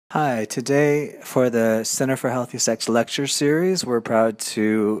Hi, today for the Center for Healthy Sex lecture series, we're proud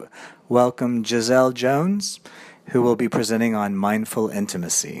to welcome Giselle Jones, who will be presenting on mindful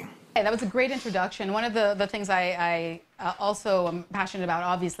intimacy. Hey, that was a great introduction. One of the things I also am passionate about,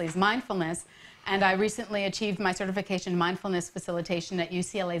 obviously, is mindfulness. And I recently achieved my certification in mindfulness facilitation at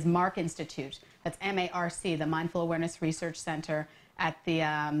UCLA's MARC Institute. That's M-A-R-C, the Mindful Awareness Research Center at the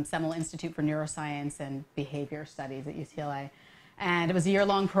Semel Institute for Neuroscience and Behavior Studies at UCLA. And it was a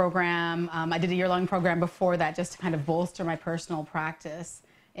year-long program. I did a year-long program before that just to kind of bolster my personal practice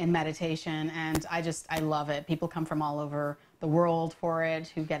in meditation. And I love it. People come from all over the world for it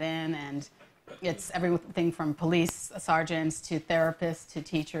who get in. And it's everything from police sergeants to therapists to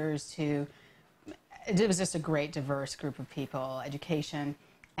teachers to... It was just a great, diverse group of people, education.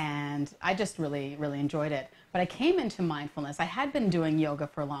 And I just really, really enjoyed it. But I came into mindfulness. I had been doing yoga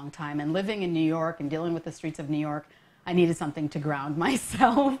for a long time. And living in New York and dealing with the streets of New York, I needed something to ground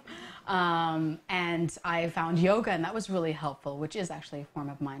myself. And I found yoga, and that was really helpful, which is actually a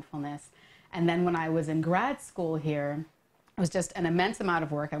form of mindfulness. And then when I was in grad school here, it was just an immense amount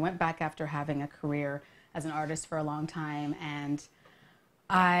of work. I went back after having a career as an artist for a long time. And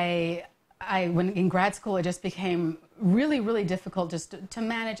when in grad school, it just became really, really difficult just to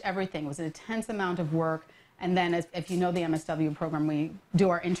manage everything. It was an intense amount of work. And then if you know the MSW program, we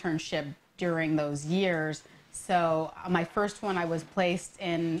do our internship during those years. So my first one, I was placed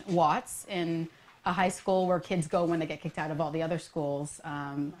in Watts, in a high school where kids go when they get kicked out of all the other schools,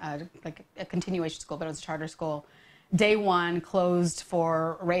 like a continuation school, but it was a charter school. Day one, closed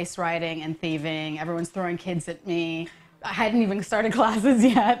for race rioting and thieving. Everyone's throwing kids at me. I hadn't even started classes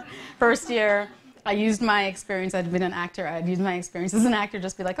yet. First year, I used my experience. I'd been an actor. I'd used my experience as an actor,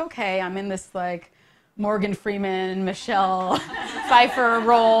 just be like, okay, I'm in this like Morgan Freeman, Michelle Pfeiffer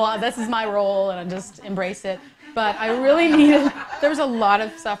role. This is my role, and I just embrace it. But I really needed, there was a lot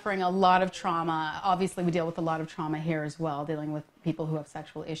of suffering, a lot of trauma. Obviously, we deal with a lot of trauma here as well, dealing with people who have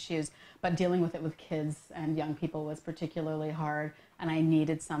sexual issues. But dealing with it with kids and young people was particularly hard, and I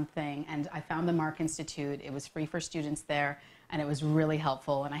needed something. And I found the MARC Institute. It was free for students there, and it was really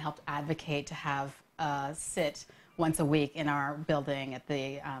helpful. And I helped advocate to have sit once a week in our building at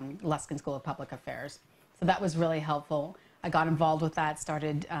the Luskin School of Public Affairs. So that was really helpful. I got involved with that,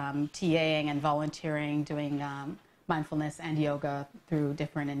 started TAing and volunteering, doing mindfulness and yoga through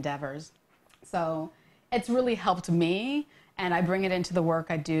different endeavors. So it's really helped me, and I bring it into the work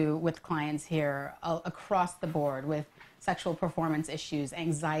I do with clients here across the board with sexual performance issues,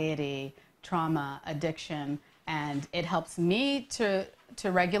 anxiety, trauma, addiction, and it helps me to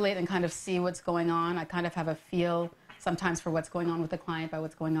regulate and kind of see what's going on. I kind of have a feel sometimes for what's going on with the client by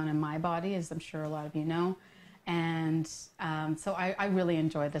what's going on in my body, as I'm sure a lot of you know. And so I really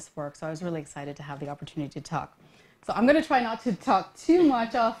enjoyed this work, so I was really excited to have the opportunity to talk. So I'm going to try not to talk too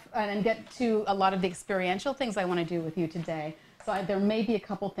much off and get to a lot of the experiential things I want to do with you today. So there may be a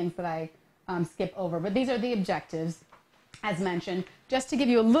couple things that I skip over, but these are the objectives, as mentioned, just to give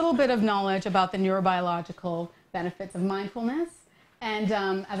you a little bit of knowledge about the neurobiological benefits of mindfulness. And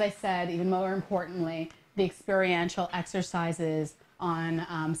as I said, even more importantly, the experiential exercises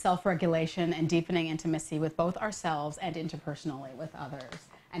on self-regulation and deepening intimacy with both ourselves and interpersonally with others,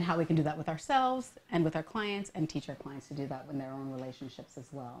 and how we can do that with ourselves and with our clients and teach our clients to do that in their own relationships as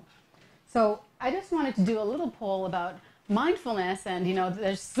well. So I just wanted to do a little poll about mindfulness, and you know,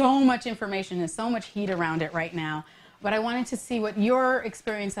 there's so much information and so much heat around it right now, but I wanted to see what your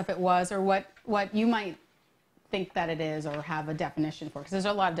experience of it was, or what you might think that it is or have a definition for, because there's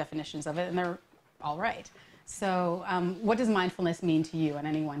a lot of definitions of it and they're all right. So what does mindfulness mean to you? And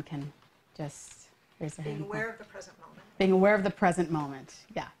anyone can just raise their hand. Being aware of the present moment. Being aware of the present moment.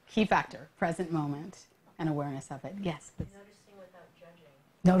 Yeah, key factor, present moment and awareness of it. Yes, please. Noticing without judging.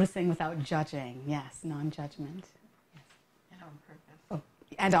 Noticing without judging. Yes, non-judgment. Yes. And on purpose. Oh,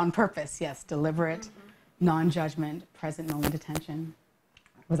 and on purpose, yes. Deliberate, non-judgment, present moment attention.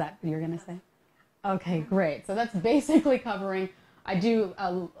 Was that what you were going to say? Okay, great. So that's basically covering, I do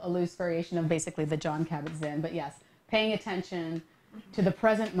a loose variation of basically the Jon Kabat-Zinn, but yes, paying attention to the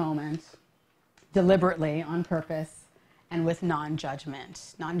present moment, deliberately, on purpose, and with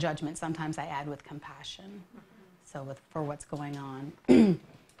non-judgment. Non-judgment, sometimes I add with compassion. So for what's going on,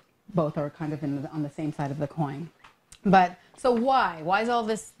 both are kind of on the same side of the coin. But so why? Why is all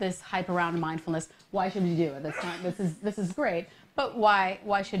this hype around mindfulness? Why should we do it? This is great, but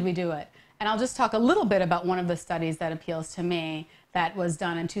why should we do it? And I'll just talk a little bit about one of the studies that appeals to me that was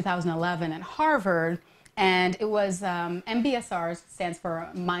done in 2011 at Harvard. And it was MBSR, stands for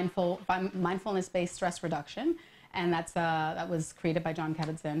Mindfulness-Based Stress Reduction. And that was created by Jon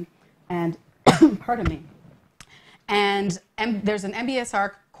Kabat-Zinn. And, pardon me. And there's an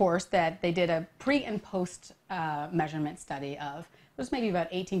MBSR course that they did a pre and post measurement study of. It was maybe about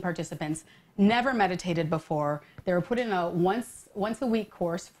 18 participants, never meditated before. They were put in a once a week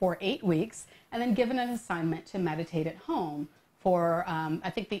course for 8 weeks and then given an assignment to meditate at home for,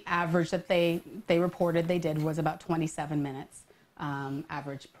 I think the average that they reported they did was about 27 minutes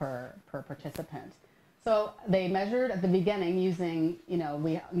average per participant. So they measured at the beginning using,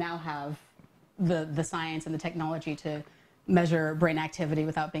 we now have the science and the technology to measure brain activity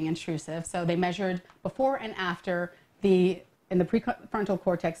without being intrusive. So they measured before and after in the prefrontal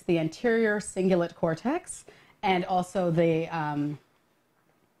cortex, the anterior cingulate cortex, and also the, I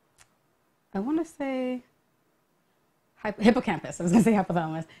want to say, hippocampus. I was going to say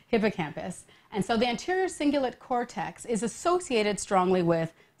hypothalamus, hippocampus. And so the anterior cingulate cortex is associated strongly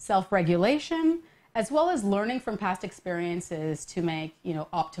with self-regulation, as well as learning from past experiences to make,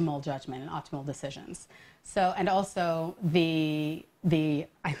 optimal judgment and optimal decisions. So, and also I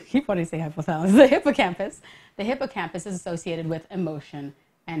keep wanting to say hypothalamus, the hippocampus. The hippocampus is associated with emotion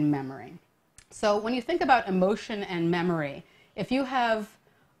and memory. So when you think about emotion and memory, if you have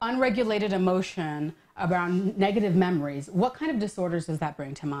unregulated emotion around negative memories, what kind of disorders does that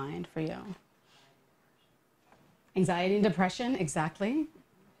bring to mind for you? Anxiety and depression, exactly.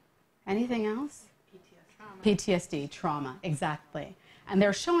 Anything else? PTSD, trauma, exactly. And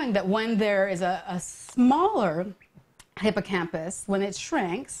they're showing that when there is a smaller hippocampus, when it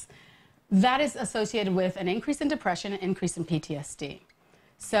shrinks, that is associated with an increase in depression, an increase in PTSD.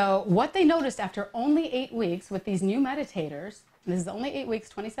 So what they noticed after only 8 weeks with these new meditators, and this is only 8 weeks,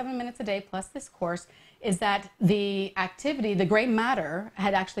 27 minutes a day plus this course, is that the activity, the gray matter,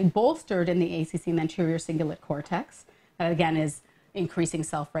 had actually bolstered in the ACC and anterior cingulate cortex. That again is increasing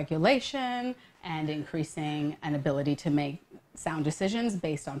self-regulation and increasing an ability to make sound decisions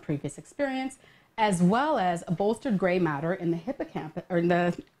based on previous experience, as well as a bolstered gray matter in the hippocampus, or in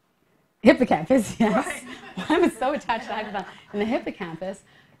the hippocampus, yes. Right. I'm so attached to hypothalamus. In the hippocampus,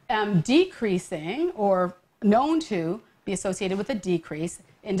 decreasing or known to be associated with a decrease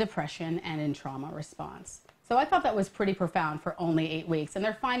in depression and in trauma response. So I thought that was pretty profound for only 8 weeks. And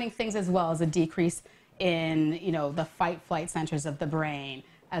they're finding things as well as a decrease in, the fight-flight centers of the brain,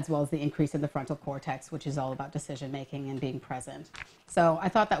 as well as the increase in the frontal cortex, which is all about decision-making and being present. So I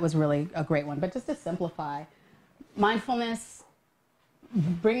thought that was really a great one. But just to simplify, mindfulness,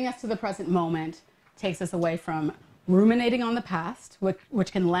 bringing us to the present moment, takes us away from ruminating on the past,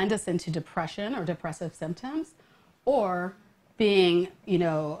 which can lend us into depression or depressive symptoms, or being,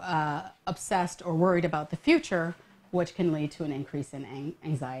 obsessed or worried about the future, which can lead to an increase in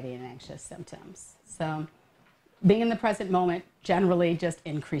anxiety and anxious symptoms. So being in the present moment generally just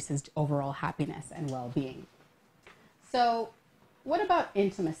increases overall happiness and well-being. So what about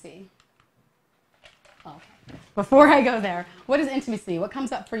intimacy? Oh, before I go there, what is intimacy? What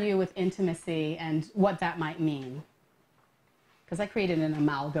comes up for you with intimacy and what that might mean? Because I created an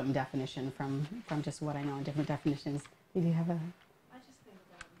amalgam definition from just what I know in different definitions. Did you have a... I just think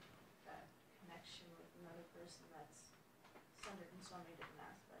that connection with another person that's centered in so many different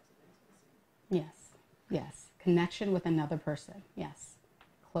aspects of intimacy. Yes. Connection with another person. Yes.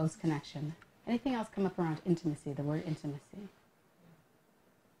 Close connection. Anything else come up around intimacy, the word intimacy?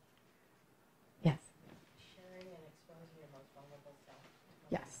 Yes. Sharing and exposing your most vulnerable self.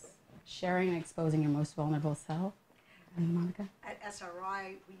 Yes. Sharing and exposing your most vulnerable self. And Monica? At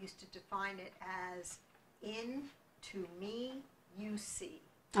SRI, we used to define it as in to me, you see.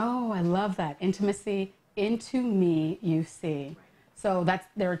 Oh, I love that. Intimacy, into me, you see. Right. So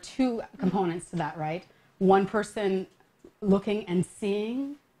there are two components to that, right? One person looking and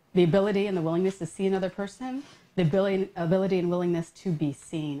seeing, the ability and the willingness to see another person, the ability and willingness to be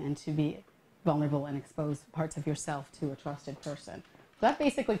seen and to be vulnerable and expose parts of yourself to a trusted person. So that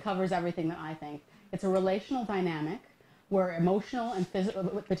basically covers everything that I think. It's a relational dynamic where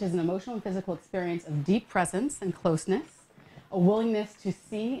which is an emotional and physical experience of deep presence and closeness, a willingness to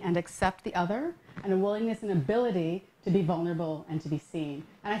see and accept the other, and a willingness and ability to be vulnerable and to be seen.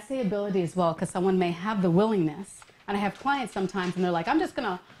 And I say ability as well because someone may have the willingness, and I have clients sometimes and they're like, I'm just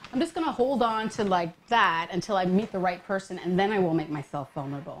gonna hold on to like that until I meet the right person and then I will make myself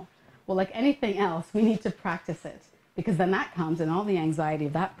vulnerable. Well, like anything else, we need to practice it because then that comes and all the anxiety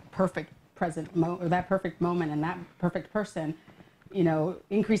of that perfect that perfect moment and that perfect person,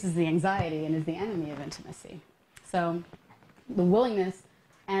 increases the anxiety and is the enemy of intimacy. So the willingness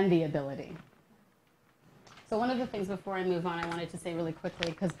and the ability. So one of the things before I move on, I wanted to say really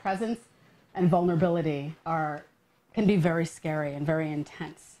quickly, because presence and vulnerability can be very scary and very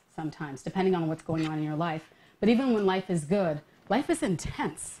intense sometimes, depending on what's going on in your life. But even when life is good, life is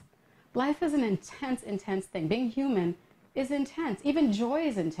intense. Life is an intense, intense thing. Being human is intense. Even joy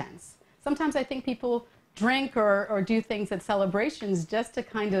is intense. Sometimes I think people drink or do things at celebrations just to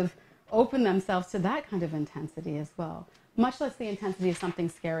kind of open themselves to that kind of intensity as well. Much less the intensity of something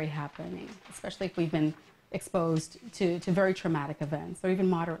scary happening, especially if we've been exposed to very traumatic events or even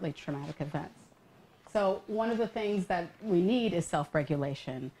moderately traumatic events. So one of the things that we need is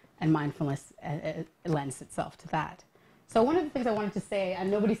self-regulation, and mindfulness lends itself to that. So one of the things I wanted to say, and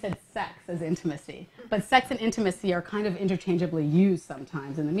nobody said sex as intimacy, but sex and intimacy are kind of interchangeably used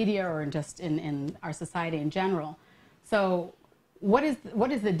sometimes in the media or just in our society in general. So what is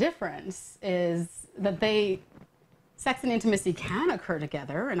the difference is that sex and intimacy can occur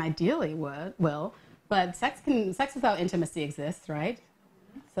together, and ideally will, but sex without intimacy exists, right?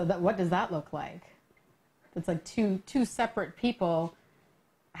 So what does that look like? It's like two separate people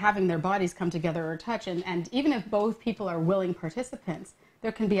having their bodies come together or touch, and even if both people are willing participants,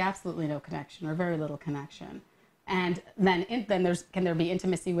 there can be absolutely no connection or very little connection. And then can there be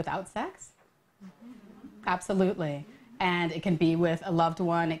intimacy without sex? Absolutely. And it can be with a loved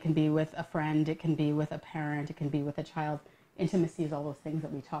one, it can be with a friend, it can be with a parent, it can be with a child. Intimacy is all those things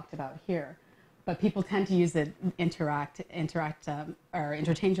that we talked about here. But people tend to use it or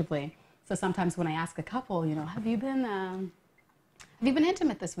interchangeably. So sometimes when I ask a couple, have you been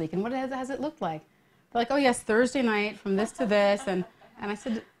intimate this week, and what has it looked like? They're like, oh yes, Thursday night from this to this, and I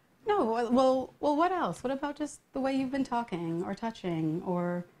said, no, well, what else? What about just the way you've been talking or touching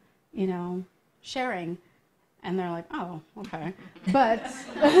or, sharing? And they're like, oh, okay. But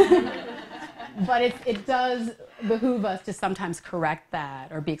it does behoove us to sometimes correct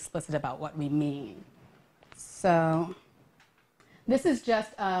that or be explicit about what we mean. So this is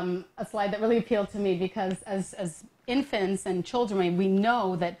just a slide that really appealed to me because as infants and children, we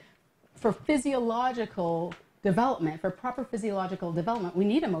know that for physiological development, for proper physiological development, we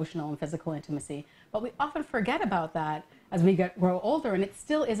need emotional and physical intimacy. But we often forget about that as we grow older, and it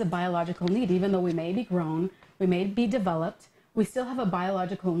still is a biological need. Even though we may be grown, we may be developed, we still have a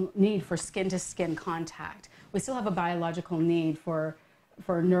biological need for skin-to-skin contact. We still have a biological need for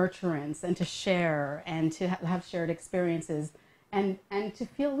nurturance and to share and to have shared experiences and to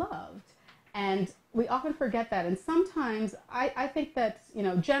feel loved. And we often forget that. And sometimes I think that,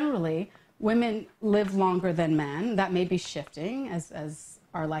 generally, women live longer than men. That may be shifting as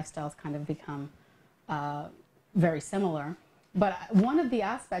our lifestyles kind of become very similar. But one of the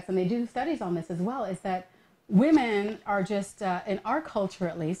aspects, and they do studies on this as well, is that women are just, in our culture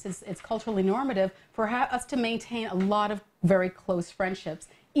at least, it's culturally normative for us to maintain a lot of very close friendships,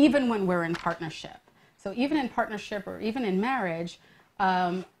 even when we're in partnership. So even in partnership or even in marriage,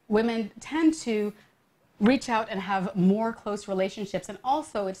 women tend to reach out and have more close relationships. And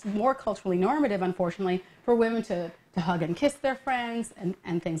also, it's more culturally normative, unfortunately, for women to hug and kiss their friends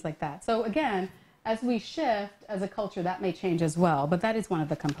and things like that. So again, as we shift as a culture, that may change as well. But that is one of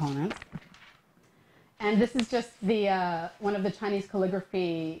the components. And this is just one of the Chinese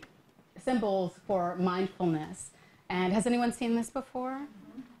calligraphy symbols for mindfulness. And has anyone seen this before?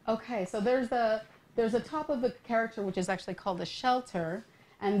 Mm-hmm. Okay, so there's a top of the character which is actually called a shelter.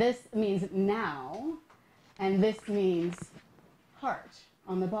 And this means now, and this means heart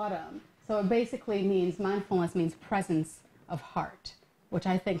on the bottom. So it basically means, mindfulness means presence of heart, which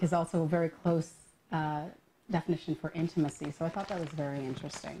I think is also a very close definition for intimacy. So I thought that was very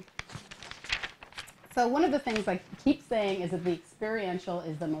interesting. So one of the things I keep saying is that the experiential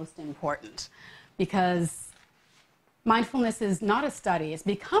is the most important, because mindfulness is not a study. It's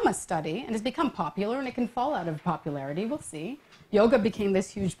become a study, and it's become popular, and it can fall out of popularity. We'll see. Yoga became this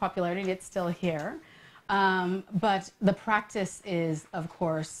huge popularity, and it's still here. But the practice is, of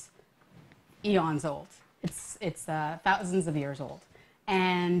course, eons old. It's thousands of years old.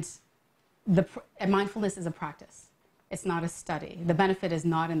 And mindfulness is a practice. It's not a study. The benefit is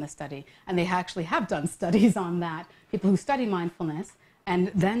not in the study. And they actually have done studies on that. People who study mindfulness and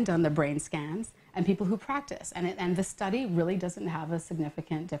then done the brain scans, and people who practice. And the study really doesn't have a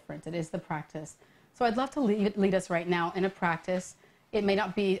significant difference. It is the practice. So I'd love to lead us right now in a practice. It may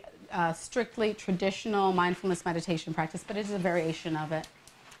not be strictly traditional mindfulness meditation practice, but it is a variation of it.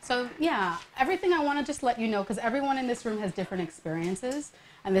 So yeah, everything I want to just let you know, because everyone in this room has different experiences,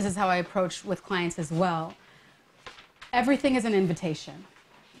 and this is how I approach with clients as well. Everything is an invitation.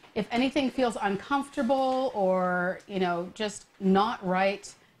 If anything feels uncomfortable or just not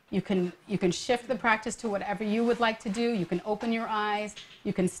right, you can shift the practice to whatever you would like to do. You can open your eyes.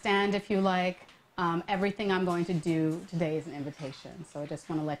 You can stand if you like. Everything I'm going to do today is an invitation. So I just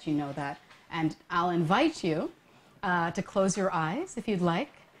want to let you know that. And I'll invite you to close your eyes if you'd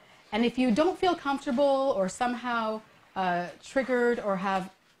like. And if you don't feel comfortable or somehow triggered or have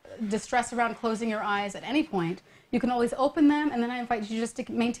distress around closing your eyes at any point, You can always open them, and then I invite you just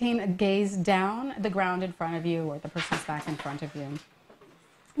to maintain a gaze down at the ground in front of you or the person's back in front of you.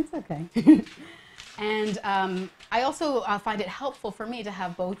 It's okay. And I also find it helpful for me to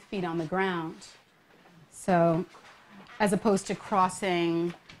have both feet on the ground. So, as opposed to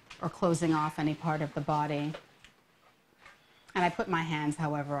crossing or closing off any part of the body. And I put my hands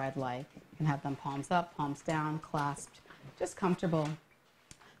however I'd like. You can have them palms up, palms down, clasped, just comfortable.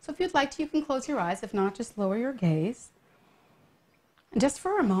 So if you'd like to, you can close your eyes. If not, just lower your gaze. And just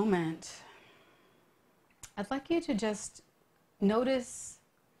for a moment, I'd like you to just notice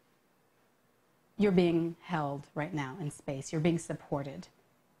you're being held right now in space. You're being supported.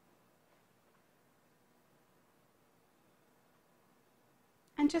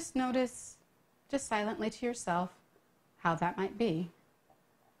 And just notice, just silently to yourself, how that might be.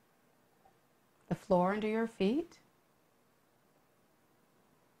 The floor under your feet,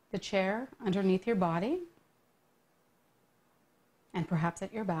 the chair underneath your body, and perhaps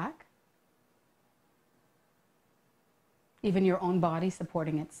at your back. Even your own body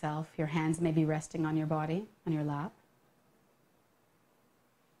supporting itself. Your hands may be resting on your body, on your lap.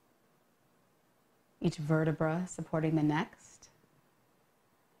 Each vertebra supporting the next.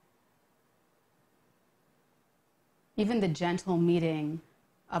 Even the gentle meeting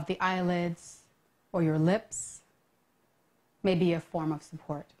of the eyelids or your lips may be a form of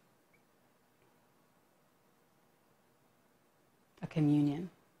support. A communion.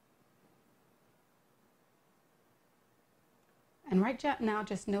 And right now,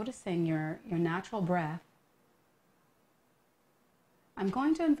 just noticing your natural breath, I'm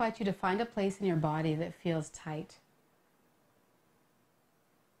going to invite you to find a place in your body that feels tight,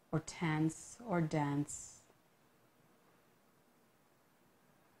 or tense, or dense.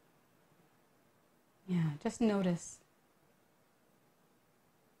 Yeah, just notice.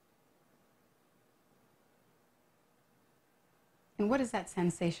 And what is that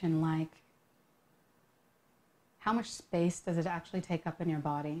sensation like? How much space does it actually take up in your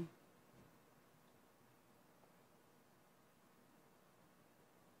body?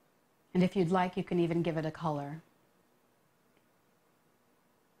 And if you'd like, you can even give it a color.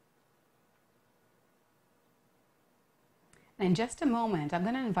 And in just a moment, I'm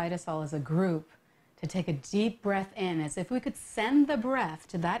going to invite us all as a group to take a deep breath in, as if we could send the breath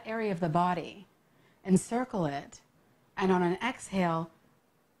to that area of the body, encircle it, and on an exhale,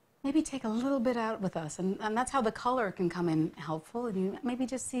 maybe take a little bit out with us. And that's how the color can come in helpful. And you maybe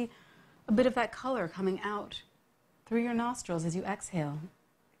just see a bit of that color coming out through your nostrils as you exhale.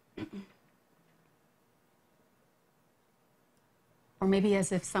 Or maybe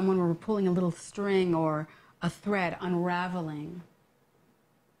as if someone were pulling a little string or a thread, unraveling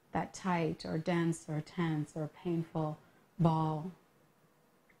that tight or dense or tense or painful ball.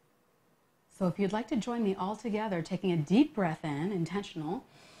 So if you'd like to join me all together, taking a deep breath in, intentional,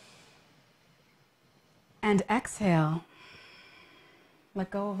 and exhale,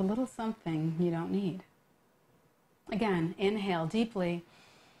 let go of a little something you don't need. Again, inhale deeply,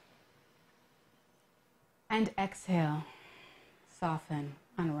 and exhale, soften,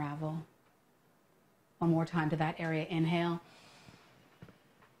 unravel. One more time to that area, inhale,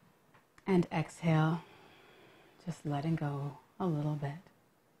 and exhale, just letting go a little bit.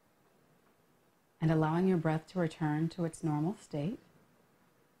 And allowing your breath to return to its normal state.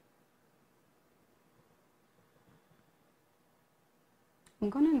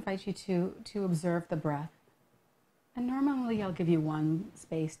 I'm going to invite you to observe the breath. And normally I'll give you one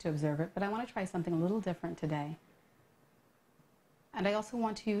space to observe it, but I want to try something a little different today. And I also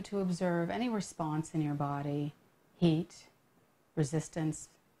want you to observe any response in your body, heat, resistance,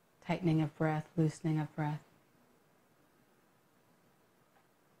 tightening of breath, loosening of breath.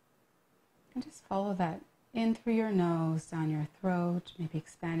 And just follow that in through your nose, down your throat, maybe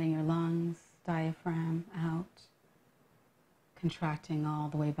expanding your lungs, diaphragm out, contracting all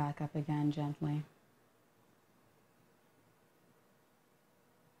the way back up again gently.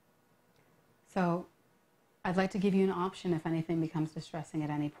 So I'd like to give you an option if anything becomes distressing at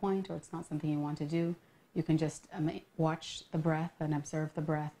any point or it's not something you want to do. You can just watch the breath and observe the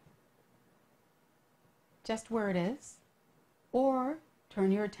breath just where it is, or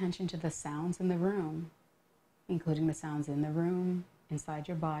turn your attention to the sounds in the room, including the sounds in the room, inside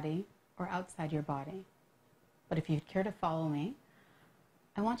your body, or outside your body. But if you'd care to follow me,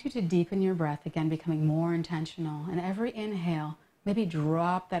 I want you to deepen your breath, again becoming more intentional. And every inhale, maybe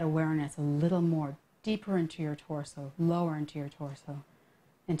drop that awareness a little more, deeper into your torso, lower into your torso,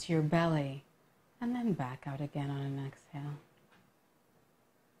 into your belly, and then back out again on an exhale.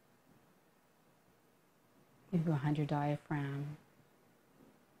 Maybe behind your diaphragm.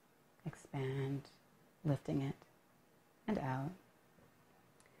 Expand, lifting it. and out.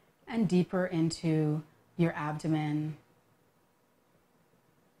 And deeper into your abdomen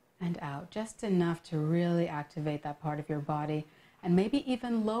and out. Just enough to really activate that part of your body, and maybe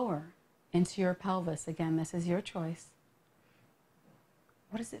even lower into your pelvis. Again, this is your choice.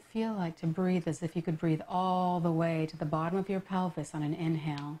 What does it feel like to breathe as if you could breathe all the way to the bottom of your pelvis on an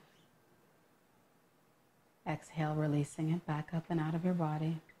inhale? Exhale, releasing it back up and out of your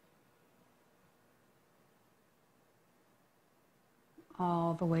body.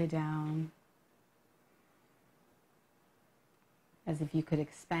 All the way down. As if you could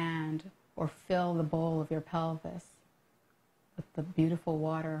expand or fill the bowl of your pelvis with the beautiful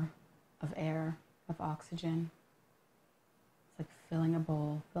water of air, of oxygen. It's like filling a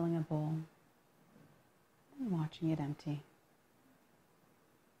bowl, and watching it empty.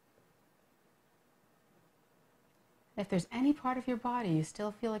 If there's any part of your body you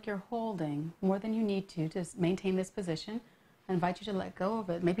still feel like you're holding more than you need to maintain this position, I invite you to let go of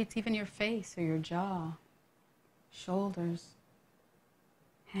it. Maybe it's even your face or your jaw, shoulders,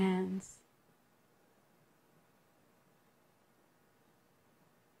 hands.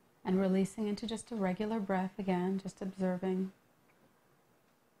 And releasing into just a regular breath again, just observing.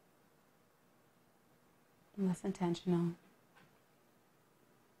 Less intentional.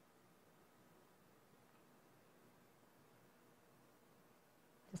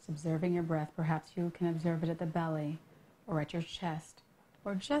 Just observing your breath. Perhaps you can observe it at the belly or at your chest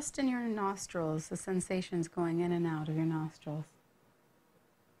or just in your nostrils, the sensations going in and out of your nostrils.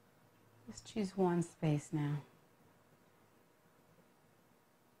 Just choose one space now.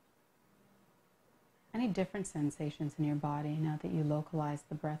 Any different sensations in your body now that you localize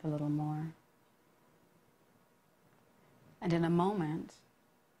the breath a little more? And in a moment,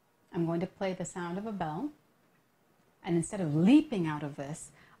 I'm going to play the sound of a bell. And instead of leaping out of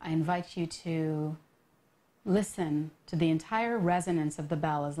this, I invite you to listen to the entire resonance of the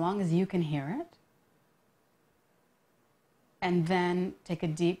bell as long as you can hear it. And then take a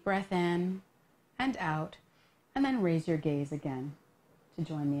deep breath in and out, and then raise your gaze again to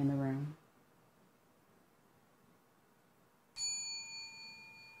join me in the room.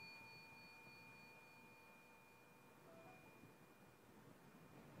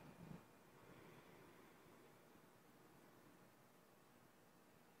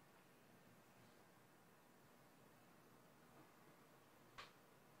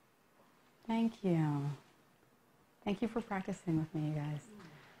 Thank you. Thank you for practicing with me, you guys.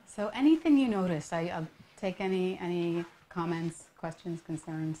 So anything you noticed, I'll take any comments, questions,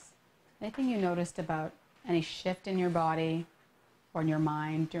 concerns. Anything you noticed about any shift in your body or in your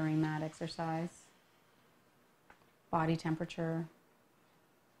mind during that exercise? Body temperature?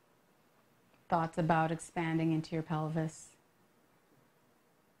 Thoughts about expanding into your pelvis?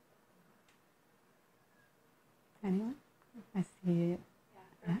 Anyone? I see it.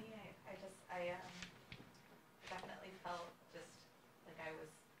 Yeah, for me, I definitely felt just like I was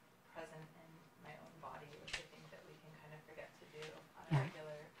present in my own body, which I think that we can kind of forget to do on a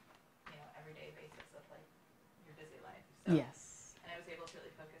regular, everyday basis of like your busy life. So, Yes. And I was able to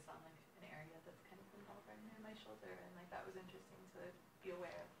really focus on like an area that's kind of involved right near my shoulder, and like that was interesting to be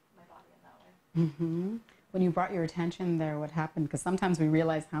aware of my body in that way. Mm-hmm. When you brought your attention there, what happened? Because sometimes we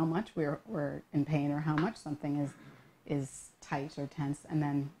realize how much we're in pain or how much something is tight or tense, and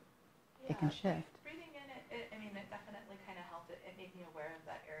then it can shift. Breathing in it definitely kind of helped. It made me aware of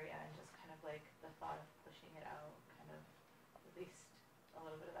that area, and just kind of like the thought of pushing it out kind of released a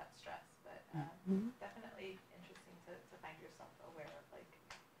little bit of that stress. But definitely interesting to find yourself aware of like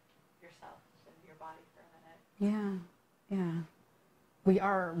yourself and your body for a minute. Yeah. We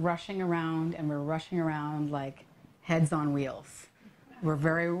are rushing around, and we're rushing around like heads on wheels. We're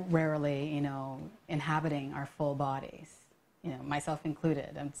very rarely, inhabiting our full bodies. Myself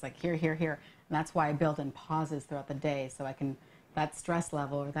included. And it's like here. And that's why I build in pauses throughout the day, so I can, that stress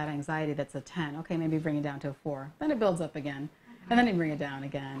level or that anxiety that's a 10, okay, maybe bring it down to a 4. Then it builds up again. And then you bring it down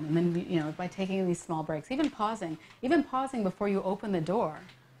again. And then, by taking these small breaks, even pausing before you open the door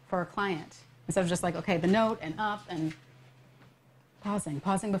for a client. Instead of just like, okay, the note and up and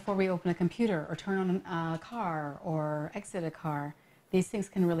pausing before we open a computer or turn on a car or exit a car. These things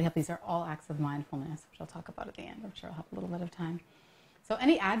can really help. These are all acts of mindfulness, which I'll talk about at the end. I'm sure I'll have a little bit of time. So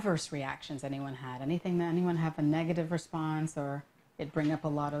any adverse reactions anyone had? Anything that anyone have a negative response, or it bring up a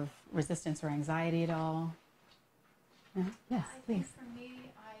lot of resistance or anxiety at all? Yeah? Yes, please. I think for me,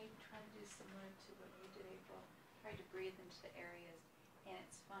 I tried to do similar to what you did, April. Tried to breathe into the areas, and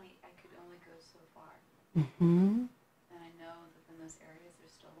it's funny, I could only go so far. Mm-hmm. And I know that in those areas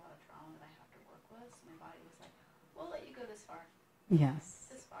there's still a lot of trauma that I have to work with. So my body was like, we'll let you go this far. Yes.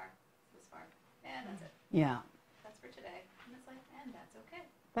 This far. And that's it. Yeah. That's for today.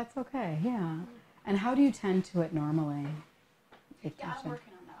 That's okay, yeah. And how do you tend to it normally? Yeah, I'm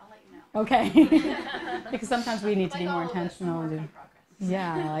working on that. I'll let you know. Okay. Because sometimes we need to be more intentional.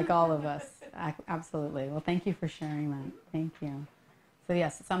 Yeah, like all of us. Absolutely. Well, thank you for sharing that. Thank you. So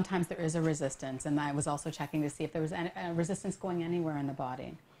yes, sometimes there is a resistance, and I was also checking to see if there was any resistance going anywhere in the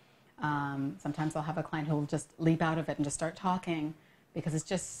body. Sometimes I'll have a client who will just leap out of it and just start talking because it's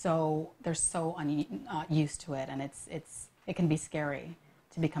just so, they're so used to it, and it can be scary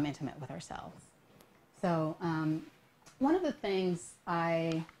to become intimate with ourselves. So one of the things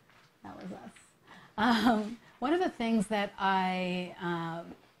that was us. One of the things that I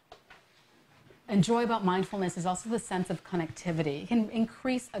enjoy about mindfulness is also the sense of connectivity. It can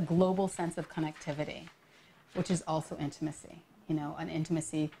increase a global sense of connectivity, which is also intimacy, an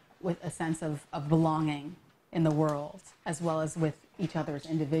intimacy with a sense of belonging in the world, as well as with each other as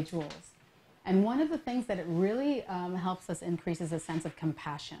individuals. And one of the things that it really helps us increase is a sense of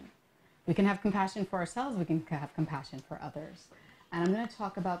compassion. We can have compassion for ourselves, we can have compassion for others. And I'm going to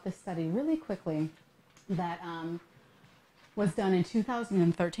talk about this study really quickly that was done in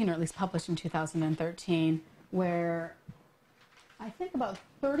 2013, or at least published in 2013, where I think about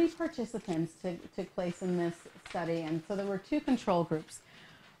 30 participants took place in this study. And so there were two control groups.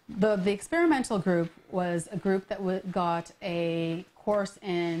 The experimental group was a group that got a course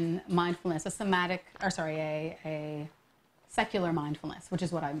in mindfulness, a secular mindfulness, which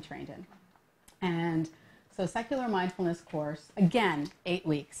is what I'm trained in. And so secular mindfulness course, again, 8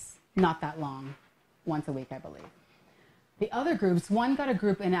 weeks, not that long, once a week, I believe. The other groups, one got a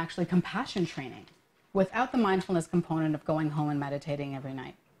group in actually compassion training without the mindfulness component of going home and meditating every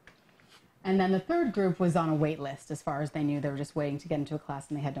night. And then the third group was on a wait list. As far as they knew, they were just waiting to get into a class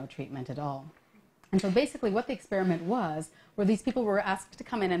and they had no treatment at all. And so basically what the experiment was, where these people were asked to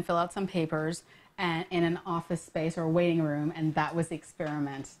come in and fill out some papers in an office space or a waiting room, and that was the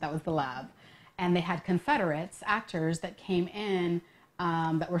experiment, that was the lab. And they had Confederates, actors, that came in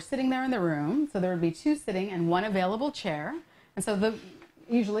that were sitting there in the room. So there would be two sitting and one available chair. And so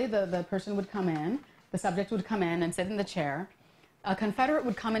usually the person would come in, the subject would come in and sit in the chair. A Confederate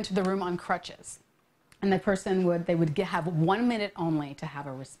would come into the room on crutches. And the person would have 1 minute only to have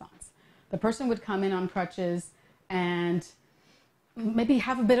a response. The person would come in on crutches and maybe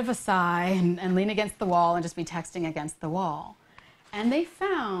have a bit of a sigh and lean against the wall and just be texting against the wall. And they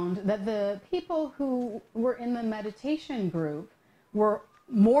found that the people who were in the meditation group were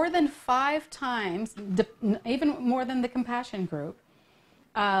more than 5 times, even more than the compassion group,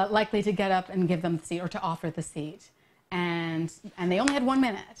 likely to get up and give them the seat or to offer the seat. And they only had 1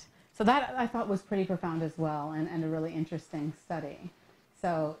 minute. So that I thought was pretty profound as well, and a really interesting study.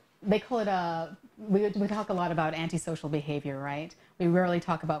 So they call it we talk a lot about antisocial behavior, right? We rarely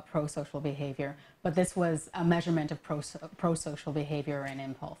talk about pro-social behavior, but this was a measurement of pro-social behavior and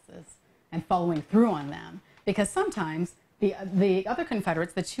impulses and following through on them. Because sometimes the other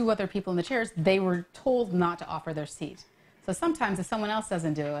Confederates, the 2 other people in the chairs, they were told not to offer their seat. So sometimes if someone else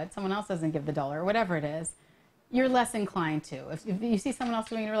doesn't do it, someone else doesn't give the dollar, or whatever it is, you're less inclined to. If you see someone else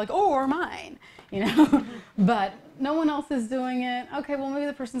doing it, you're like, oh, or mine, But no one else is doing it. Okay, well, maybe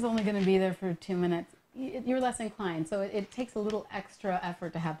the person's only going to be there for 2 minutes. You're less inclined. So it takes a little extra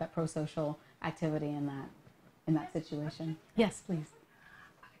effort to have that pro-social activity in that situation. Yes, please.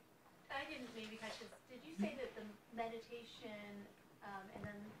 I didn't maybe catch this. Did you say that the meditation and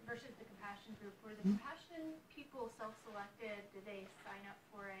then versus the compassion group, were the compassion people self-selected? Did they sign up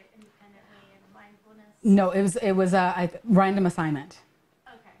for it independently in mindfulness? No, it was a random assignment.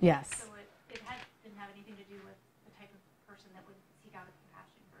 Okay. Yes. So it didn't have anything to do with the type of person that would seek out a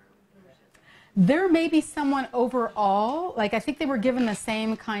compassion group versus. There may be someone overall, like I think they were given the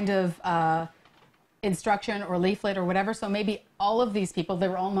same kind of instruction or leaflet or whatever, so maybe all of these people, they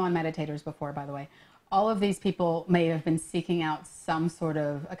were all non-meditators before, by the way, all of these people may have been seeking out some sort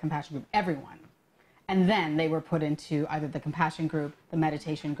of a compassion group, everyone. And then they were put into either the compassion group, the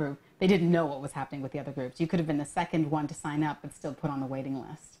meditation group. They didn't know what was happening with the other groups. You could have been the second one to sign up but still put on the waiting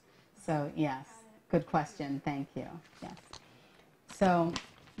list. So yes, good question, thank you. Yes. So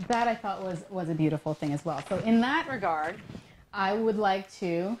that I thought was a beautiful thing as well. So in that regard, I would like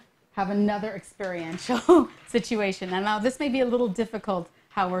to have another experiential situation. And now this may be a little difficult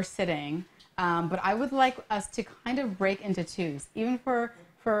how we're sitting, but I would like us to kind of break into twos, even for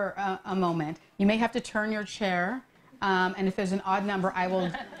a moment. You may have to turn your chair, and if there's an odd number, I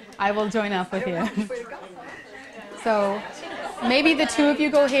will join up with you. So maybe the 2 of you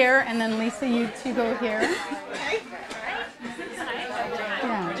go here, and then Lisa, you 2 go here.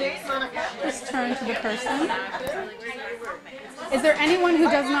 Yeah. Just turn to the person. Is there anyone who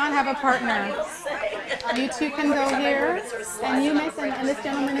does not have a partner? You two can go here, and you, Miss, and this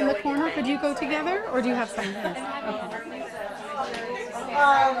gentleman in the corner, could you go together, or do you have someone else?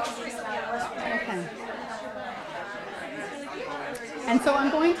 Okay. And so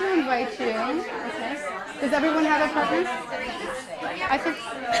I'm going to invite you. Okay. Does everyone have a partner? I think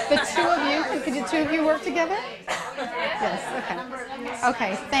the two of you, could the two of you work together? Yes, okay.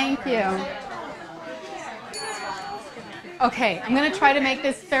 Okay, thank you. Okay, I'm going to try to make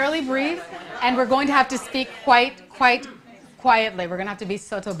this fairly brief, and we're going to have to speak quite quietly. We're going to have to be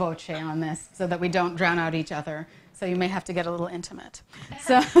sotto voce on this so that we don't drown out each other. So you may have to get a little intimate.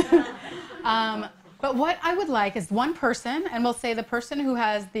 So, but what I would like is one person, and we'll say the person who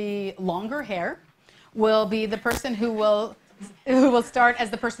has the longer hair will be the person who will start as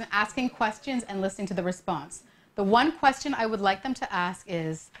the person asking questions and listening to the response. The one question I would like them to ask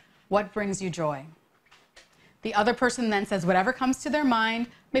is, what brings you joy? The other person then says whatever comes to their mind,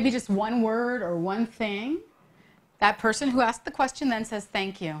 maybe just one word or one thing. That person who asked the question then says,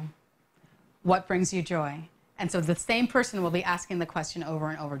 thank you. What brings you joy? And so the same person will be asking the question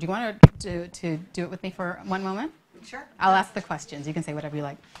over and over. Do you want to do it with me for one moment? Sure. I'll ask the questions. You can say whatever you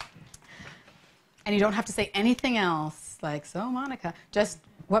like. And you don't have to say anything else, like, so Monica. Just,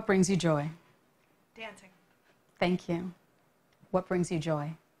 what brings you joy? Dancing. Thank you. What brings you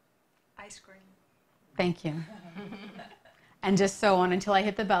joy? Ice cream. Thank you. And just so on until I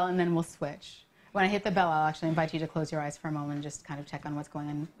hit the bell, and then we'll switch. When I hit the bell, I'll actually invite you to close your eyes for a moment and just kind of check on what's going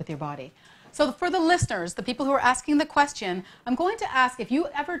on with your body. So for the listeners, the people who are asking the question, I'm going to ask if you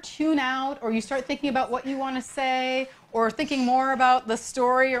ever tune out or you start thinking about what you want to say or thinking more about the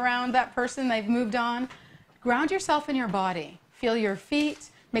story around that person, they've moved on, ground yourself in your body. Feel your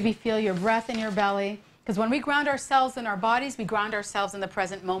feet, maybe feel your breath in your belly. Because when we ground ourselves in our bodies, we ground ourselves in the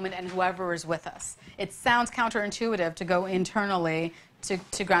present moment and whoever is with us. It sounds counterintuitive to go internally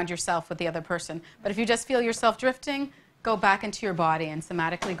to ground yourself with the other person. But if you just feel yourself drifting, go back into your body and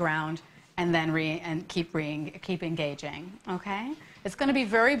somatically ground and then keep engaging, okay? It's going to be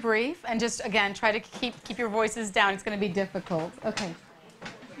very brief, and just, again, try to keep your voices down. It's going to be difficult. Okay.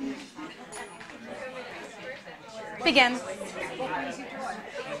 Begin. What brings you joy?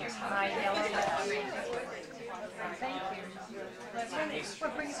 My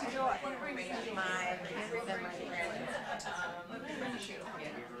kids and my friends.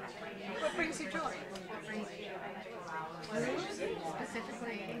 What brings you joy?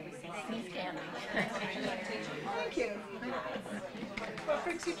 Specifically, sneeze candy. Thank you. What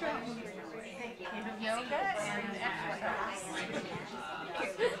brings you joy? Yoga and exercise.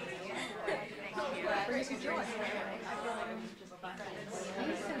 What brings you joy?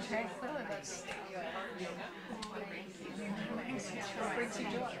 Peace and tranquility. What brings you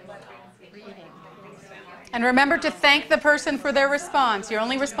joy? Reading. And remember to thank the person for their response. Your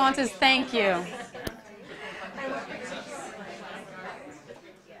only response is thank you.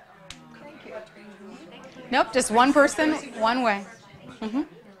 Nope, just one person, one way. Mm-hmm.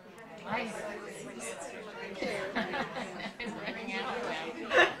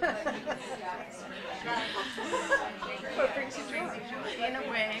 In a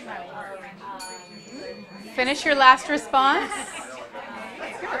way, Finish your last response.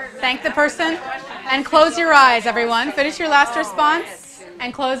 Thank the person. And close your eyes, everyone. Finish your last response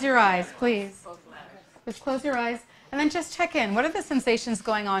and close your eyes, please. Just close your eyes and then just check in. What are the sensations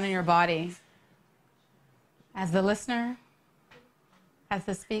going on in your body? As the listener, as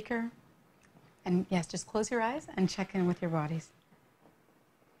the speaker. And yes, just close your eyes and check in with your bodies.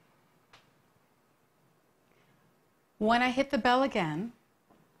 When I hit the bell again,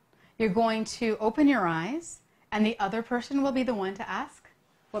 you're going to open your eyes, and the other person will be the one to ask,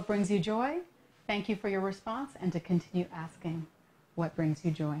 what brings you joy? Thank you for your response, and to continue asking, what brings you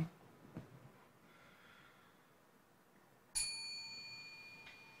joy?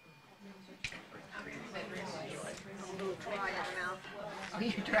 oh,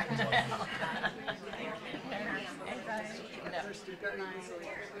 you tried that out.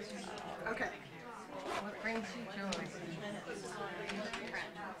 Okay. What brings you joy?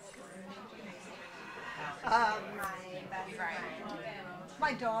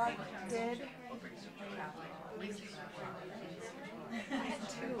 My dog did. I had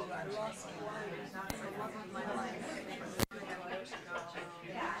two. I lost one. The love of my life.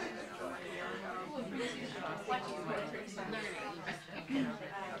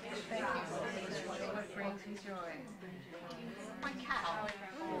 What brings you joy? My cat.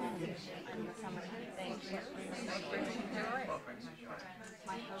 Thank you. What brings you joy?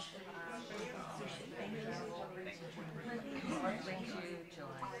 My husband. What brings you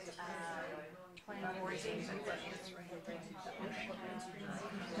joy? Playing board games.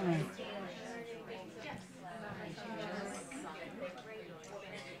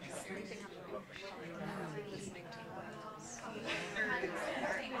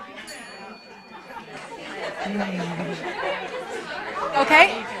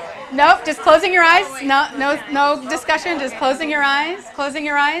 Okay. Nope, just closing your eyes. No discussion, just closing your eyes. Closing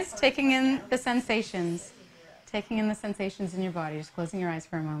your eyes, taking in the sensations. Taking in the sensations in your body. Just closing your eyes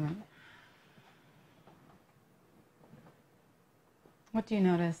for a moment. What do you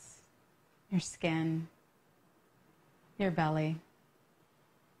notice? Your skin, your belly,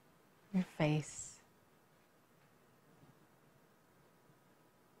 your face,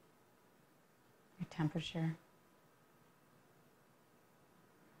 your temperature.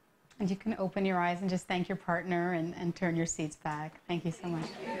 And you can open your eyes and just thank your partner and turn your seats back. Thank you so much.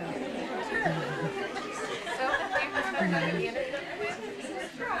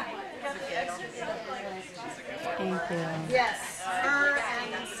 Thank you. Yes, her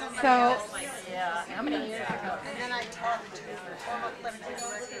and somebody So, else. How many years ago? And then I talked to former Clementine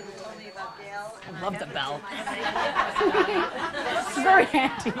director who told me about Gail. I love the bell. It's very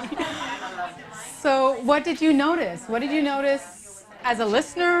handy. So, what did you notice? What did you notice as a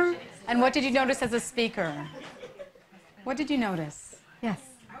listener, and what did you notice as a speaker? What did you notice? Yes.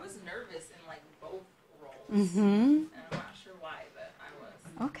 I was nervous in like both roles. Mm-hmm. And I'm not sure why, but I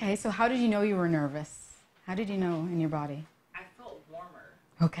was. Okay, so how did you know you were nervous? How did you know in your body? I felt warmer.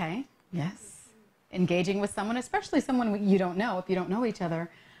 Okay, yes. Engaging with someone, especially someone you don't know, if you don't know each other,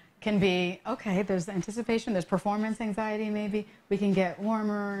 can be, okay, there's anticipation, there's performance anxiety maybe. We can get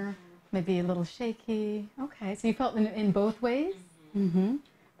warmer, maybe a little shaky. Okay, so you felt in both ways? Mm-hmm.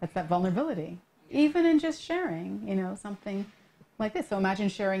 That's that vulnerability. Even in just sharing, something like this. So imagine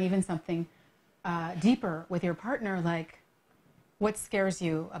sharing even something deeper with your partner, like, what scares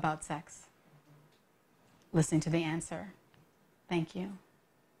you about sex? Listening to the answer. Thank you.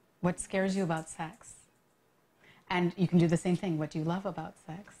 What scares you about sex? And you can do the same thing. What do you love about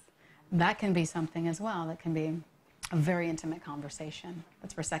sex? That can be something as well. That can be a very intimate conversation.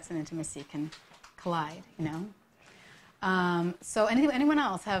 That's where sex and intimacy can collide, So anyone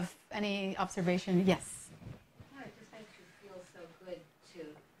else have any observation? Yes. No, it just makes you feel so good to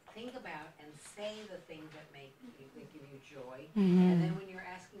think about and say the things that give you joy. Mm-hmm. And then when you're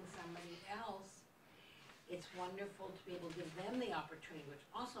asking somebody else, it's wonderful to be able to give them the opportunity, which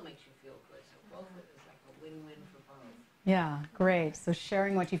also makes you feel good. So both of it is like a win-win for both. Yeah, great. So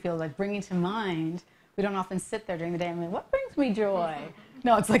sharing what you feel, like bringing to mind. We don't often sit there during the day and like, what brings me joy?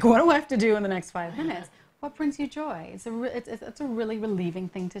 No, it's like, what do I have to do in the next 5 minutes? What brings you joy? It's a really relieving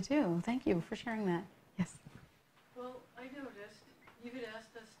thing to do. Thank you for sharing that. Yes. Well, I noticed you had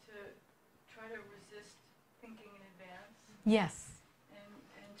asked us to try to resist thinking in advance Yes.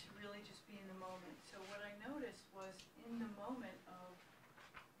 and to really just be in the moment. So what I noticed was in the moment of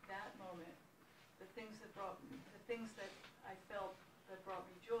that moment, the things that I felt that brought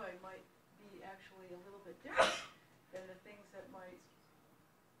me joy might be actually a little bit different than the things that might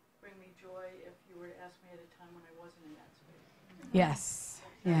bring me joy if you were to ask me at a time when I wasn't in that space. Yes.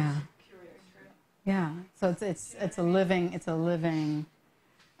 I was Yeah. curious, right? Yeah. So it's a living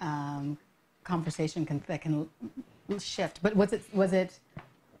conversation that can shift. But was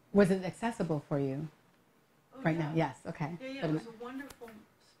it accessible for you Oh, right yeah. now? Yes. Okay. Yeah, it was a wonderful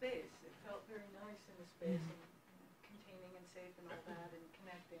space. It felt very nice in the space and containing and safe and all that and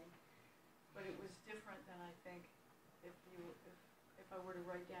connecting. But it was different than I think if I were to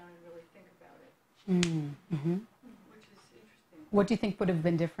write down and really think about it, Mm-hmm. which is interesting. What do you think would have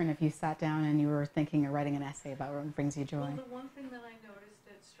been different if you sat down and you were thinking or writing an essay about what brings you joy? Well, the one thing that I noticed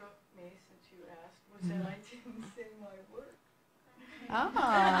that struck me since you asked was that I didn't say my work.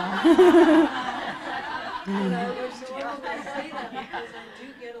 Ah. And I was able to say that because I do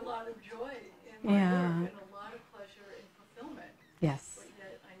get a lot of joy in my Yeah. work and a lot of pleasure and fulfillment. Yes. But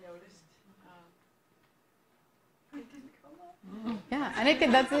yet I noticed it didn't come up. Yeah, and it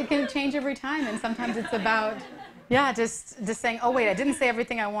can change every time, and sometimes it's about, just saying, oh wait, I didn't say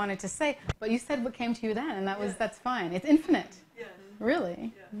everything I wanted to say, but you said what came to you then, and that's fine. It's infinite, Yes.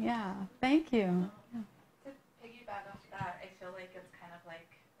 really. Yeah, thank you. To piggyback off that, I feel like it's kind of like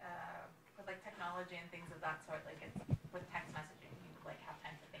with like technology and things of that sort. Like it's with text messaging, you like have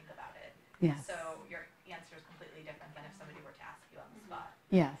time to think about it. Yes. So your answer is completely different than if somebody were to ask you on the spot.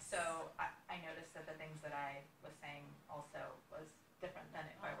 Yes. So I noticed that the things that I was saying also was different than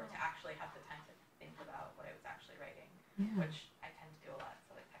if I were to actually have the time to think about what I was actually writing, which I tend to do a lot.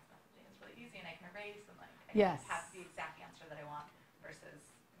 So like text messaging is really easy and I can erase and like I Yes. can have the exact answer that I want versus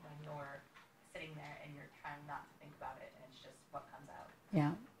when you're sitting there and you're trying not to think about it and it's just what comes out.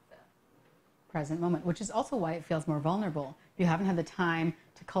 Yeah. So. Present moment, which is also why it feels more vulnerable. You haven't had the time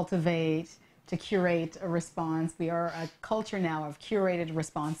to cultivate, to curate a response. We are a culture now of curated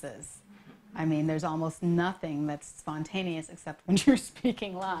responses. I mean, there's almost nothing that's spontaneous except when you're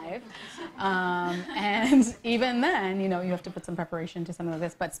speaking live. And even then, you know, you have to put some preparation to something like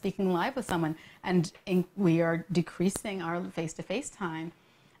this. But speaking live with someone, and we are decreasing our face-to-face time.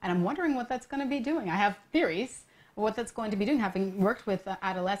 And I'm wondering what that's going to be doing. I have theories of what that's going to be doing, having worked with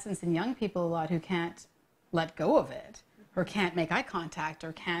adolescents and young people a lot who can't let go of it, or can't make eye contact,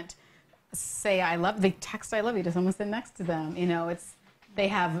 or can't say they text I love you to someone sitting next to them. You know, they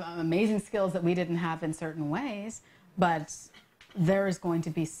have amazing skills that we didn't have in certain ways, but there is going to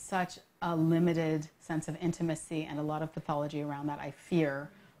be such a limited sense of intimacy and a lot of pathology around that, I fear,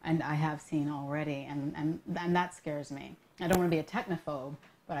 and I have seen already, and that scares me. I don't want to be a technophobe,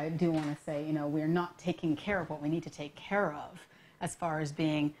 but I do want to say, you know, we're not taking care of what we need to take care of as far as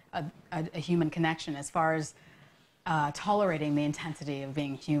being a human connection, as far as tolerating the intensity of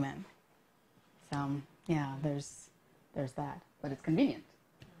being human. So, yeah, there's that. But it's convenient.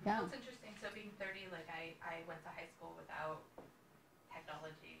 Yeah. Well, it's interesting. So being 30, like I went to high school without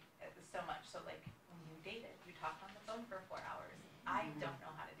technology. It was so much. So like when you dated, you talked on the phone for 4 hours. I don't know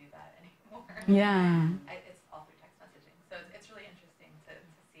how to do that anymore. Yeah. It's all through text messaging. So it's really interesting to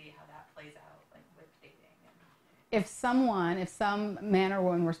see how that plays out, like with dating. If some man or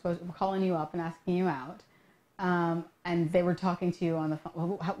woman were calling you up and asking you out, and they were talking to you on the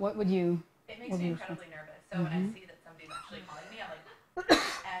phone, what would you? It makes me incredibly nervous. So when I see that somebody's actually calling me, I'm like,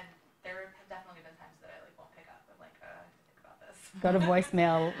 and there have definitely been times that I like won't pick up. I'm like, I have to think about this. Go to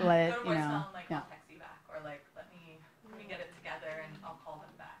voicemail. Go to voicemail and like Yeah. I'll text you back, or like let me get it together and I'll call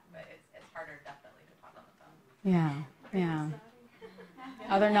them back. But it's harder definitely to talk on the phone. Yeah. Yeah.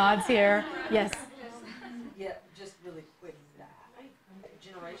 Other nods here. Yes. Yeah, just really quick.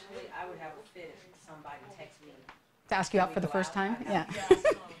 Generationally, I would have a fit if somebody texted me. To ask you out for the first time. Yeah.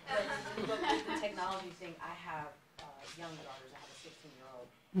 But with the technology thing, I have young daughters. I have a 16-year-old,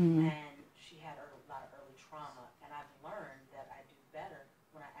 and she had a lot of early trauma. And I've learned that I do better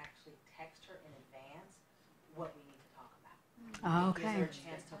when I actually text her in advance what we need to talk about. Oh, It gives her okay. a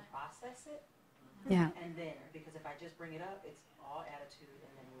chance to process it. Yeah. And then, because if I just bring it up, it's all attitude,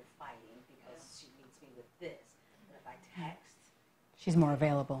 and then we're fighting because she meets me with this. But if I text, She's more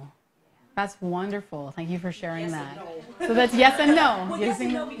available. That's wonderful. Thank you for sharing yes that. and no. So that's yes and no. Well, yes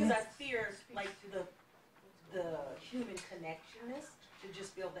and no, because I fear like the human connectionness to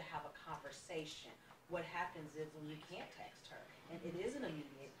just be able to have a conversation. What happens is when you can't text her, and it is an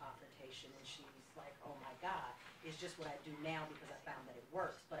immediate confrontation, and she's like, "Oh my God, it's just what I do now because I found that it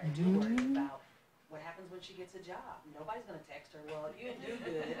works." But I do worry about what happens when she gets a job. Nobody's going to text her, "Well, if you didn't do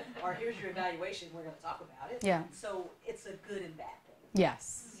good, or here's your evaluation, we're going to talk about it." Yeah. So it's a good and bad thing.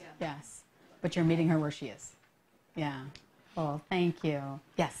 Yes. Yes. But you're meeting her where she is. Yeah. Well, thank you.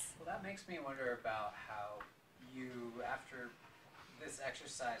 Yes. Well, that makes me wonder about how you, after this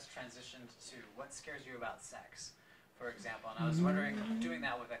exercise, transitioned to what scares you about sex, for example. And I was wondering, doing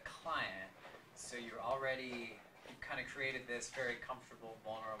that with a client, so you kind of created this very comfortable,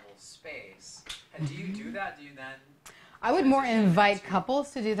 vulnerable space. And do you do that? Do you then... I would more invite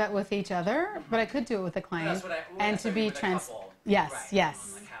couples to do that with each other, but I could do it with a client. That's what and to be Yes, right,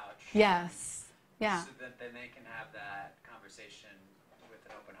 yes. on the couch. Yes. Yeah. So that then they can have that conversation with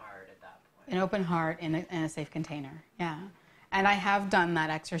an open heart at that point. An open heart in a safe container. Yeah. And I have done that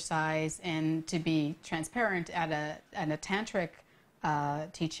exercise, and to be transparent, at a tantric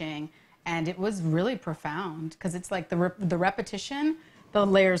teaching, and it was really profound because it's like the repetition, the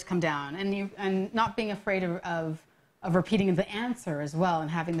layers come down, and not being afraid of repeating the answer as well,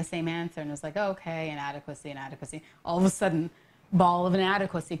 and having the same answer, and it's like, okay, inadequacy. All of a sudden, ball of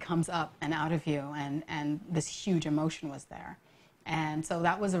inadequacy comes up and out of you, and this huge emotion was there. And so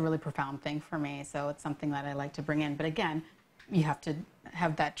that was a really profound thing for me. So it's something that I like to bring in. But again, you have to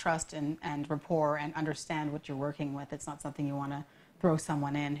have that trust and rapport and understand what you're working with. It's not something you want to throw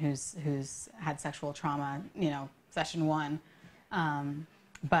someone in who's had sexual trauma, session one.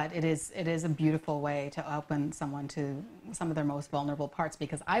 But it is a beautiful way to open someone to some of their most vulnerable parts,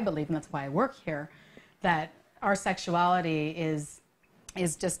 because I believe, and that's why I work here, that our sexuality is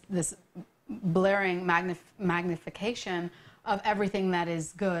just this blaring magnification of everything that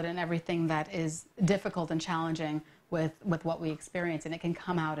is good and everything that is difficult and challenging with what we experience, and it can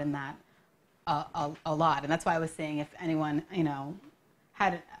come out in that a lot. And that's why I was saying, if anyone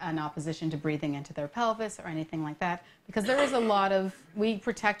had an opposition to breathing into their pelvis or anything like that, because there is a lot of, we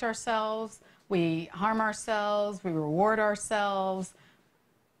protect ourselves, we harm ourselves, we reward ourselves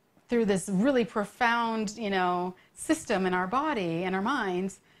through this really profound, system in our body and our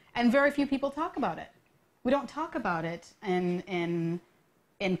minds, and very few people talk about it. We don't talk about it in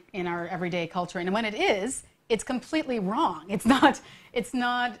our everyday culture, and when it is, it's completely wrong. It's not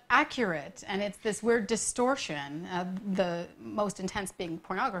accurate, and it's this weird distortion. The most intense being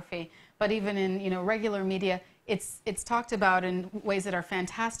pornography, but even in regular media, it's talked about in ways that are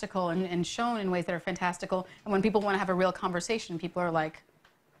fantastical and shown in ways that are fantastical. And when people want to have a real conversation, people are like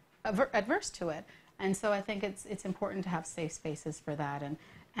adverse to it. And so I think it's important to have safe spaces for that.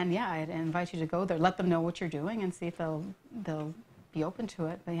 And yeah, I'd invite you to go there, let them know what you're doing, and see if they'll be open to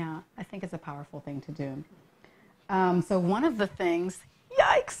it. But yeah, I think it's a powerful thing to do. So one of the things,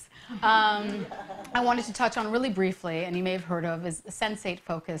 yikes, I wanted to touch on really briefly, and you may have heard of, is sensate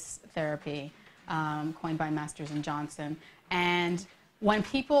focus therapy, coined by Masters and Johnson. And when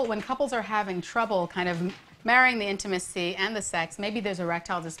couples are having trouble kind of marrying the intimacy and the sex, maybe there's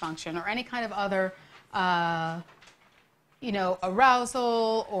erectile dysfunction or any kind of other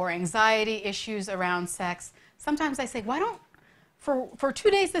arousal or anxiety issues around sex, sometimes I say, why don't, for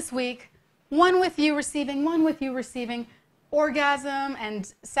 2 days this week, one with you receiving, orgasm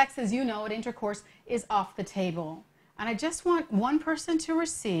and sex as you know it, intercourse, is off the table. And I just want one person to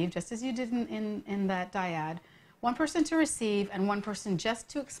receive, just as you did in that dyad, one person to receive and one person just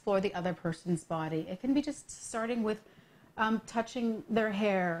to explore the other person's body. It can be just starting with touching their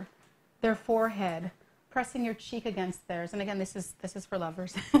hair, their forehead, pressing your cheek against theirs. And again, this is for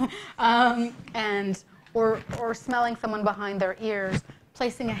lovers. Or smelling someone behind their ears,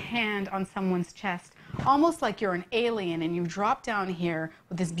 placing a hand on someone's chest, almost like you're an alien and you drop down here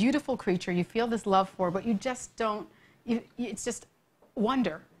with this beautiful creature you feel this love for, but you just don't, it's just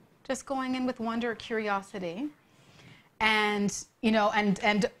wonder, just going in with wonder, curiosity. And,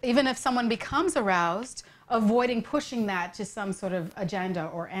 and even if someone becomes aroused, avoiding pushing that to some sort of agenda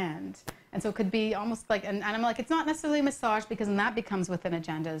or end. And so it could be almost like, and I'm like, it's not necessarily a massage, because then that becomes with an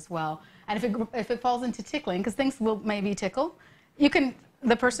agenda as well. And if it falls into tickling, because things will maybe tickle,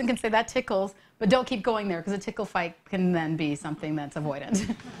 the person can say that tickles, but don't keep going there, because a tickle fight can then be something that's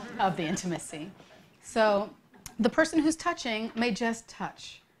avoidant of the intimacy. So the person who's touching may just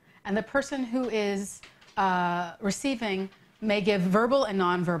touch, and the person who is receiving may give verbal and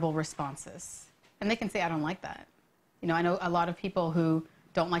nonverbal responses. And they can say, I don't like that. I know a lot of people who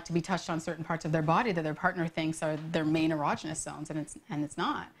don't like to be touched on certain parts of their body that their partner thinks are their main erogenous zones, and it's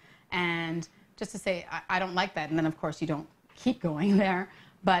not. And just to say, I don't like that, and then of course you don't keep going there.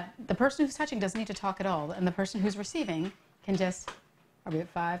 But the person who's touching doesn't need to talk at all, and the person who's receiving can just, are we at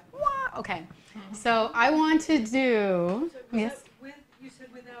 5? Okay. So I want to do, yes? You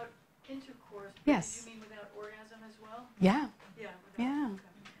said without intercourse, but yes. Did you mean without orgasm as well? Yeah. Yeah. Yeah.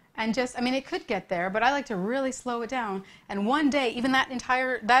 And just, it could get there, but I like to really slow it down. And one day, even that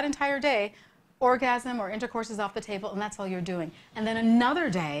entire day, orgasm or intercourse is off the table, and that's all you're doing. And then another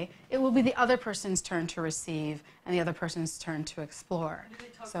day, it will be the other person's turn to receive and the other person's turn to explore. Do they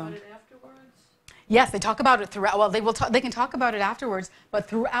talk about it afterwards? Yes, they talk about it throughout. Well, they can talk about it afterwards, but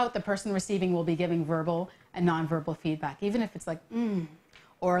throughout, the person receiving will be giving verbal and nonverbal feedback, even if it's like,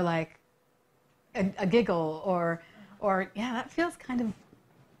 or like a giggle, or yeah, that feels kind of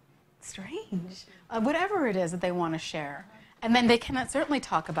strange. Whatever it is that they want to share. And then they can certainly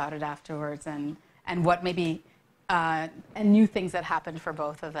talk about it afterwards, and what maybe, and new things that happened for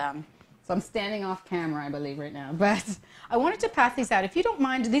both of them. So I'm standing off camera, I believe, right now. But I wanted to pass these out. If you don't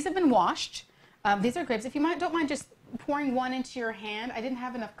mind, these have been washed. These are grapes. If you don't mind just pouring one into your hand. I didn't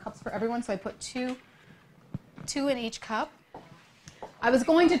have enough cups for everyone, so I put two in each cup. I was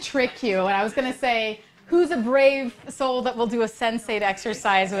going to trick you, and I was going to say, who's a brave soul that will do a sensate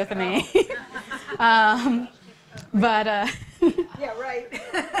exercise with me? Yeah, right.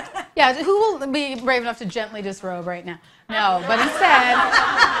 Yeah, who will be brave enough to gently disrobe right now? No, but instead,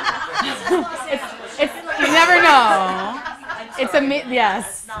 you never know.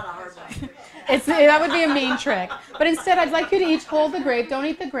 Yes. That would be a mean trick. But instead, I'd like you to each hold the grape. Don't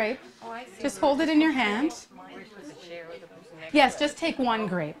eat the grape. Just hold it in your hand. Yes, just take one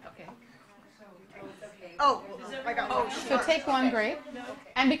grape. Oh, I got So take one grape.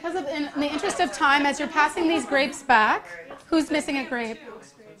 And because in the interest of time, as you're passing these grapes back, who's missing a grape?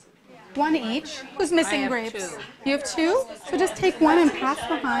 One each. Who's missing grapes? You have two? So just take one and pass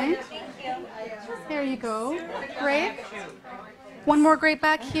behind. There you go. Grape. One more grape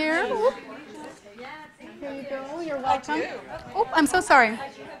back here. Oop. There you go. You're welcome. Oh, I'm so sorry.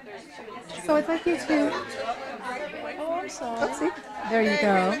 So I'd like you to... Oh, I'm sorry. Oopsie. There you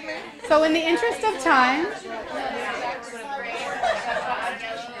go. So in the interest of time,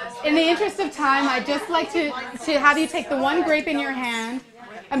 I'd just like to have you take the one grape in your hand,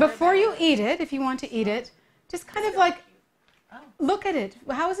 and before you eat it, if you want to eat it, just kind of like look at it.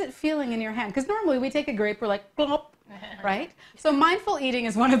 How is it feeling in your hand? Because normally we take a grape, we're like, glop, right? So mindful eating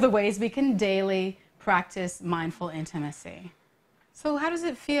is one of the ways we can daily practice mindful intimacy. So how does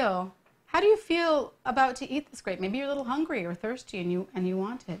it feel? How do you feel about to eat this grape? Maybe you're a little hungry or thirsty and you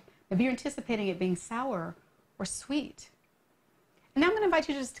want it. Maybe you're anticipating it being sour or sweet. And now I'm going to invite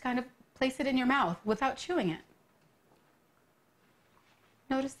you to just kind of place it in your mouth without chewing it.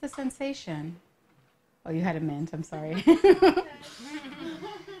 Notice the sensation. Oh, you had a mint, I'm sorry.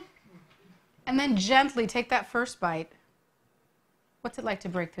 And then gently take that first bite. What's it like to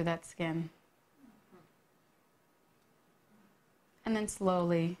break through that skin? And then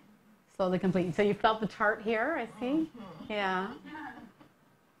slowly complete. So you felt the tart here, I see? Yeah.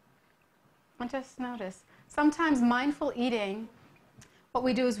 And just notice. Sometimes mindful eating, what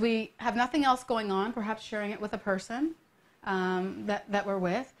we do is we have nothing else going on, perhaps sharing it with a person that we're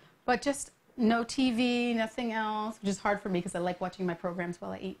with, but just no TV, nothing else, which is hard for me because I like watching my programs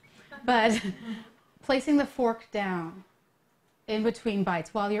while I eat. But placing the fork down in between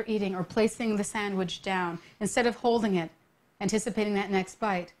bites while you're eating, or placing the sandwich down, instead of holding it, anticipating that next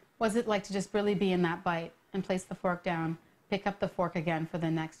bite, what's it like to just really be in that bite and place the fork down, pick up the fork again for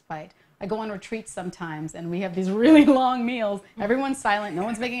the next bite? I go on retreats sometimes, and we have these really long meals. Everyone's silent. No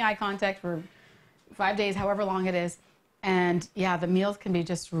one's making eye contact for 5 days, however long it is. And yeah, the meals can be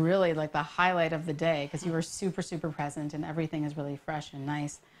just really like the highlight of the day because you are super, super present and everything is really fresh and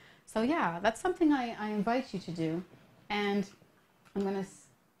nice. So yeah, that's something I invite you to do. And I'm going to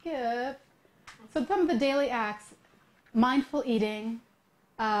skip. So some of the daily acts: mindful eating,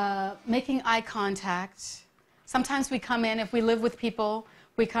 making eye contact. Sometimes we come in, if we live with people,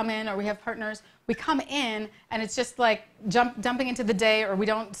 we come in, or we have partners, we come in and it's just like dumping into the day, or we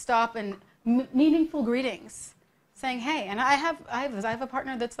don't stop, and meaningful greetings, saying hey. And I have a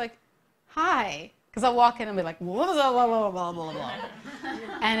partner that's like, hi, because I'll walk in and be like, blah, blah, blah, blah, blah, blah, blah.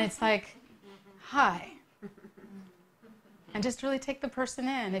 And it's like, hi. And just really take the person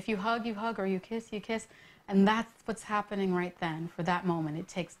in. If you hug, or you kiss, you kiss. And that's what's happening right then for that moment. It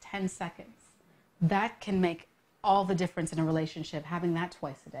takes 10 seconds. That can make all the difference in a relationship, having that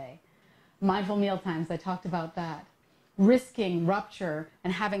twice a day. Mindful meal times, I talked about that. Risking rupture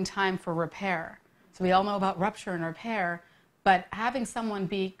and having time for repair. So we all know about rupture and repair, but having someone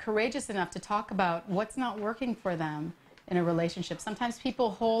be courageous enough to talk about what's not working for them in a relationship. Sometimes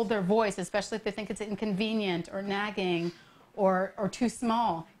people hold their voice, especially if they think it's inconvenient or nagging or too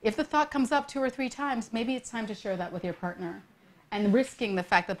small. If the thought comes up 2 or 3 times, maybe it's time to share that with your partner. And risking the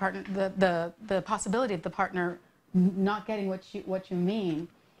fact that the possibility of the partner not getting what you mean.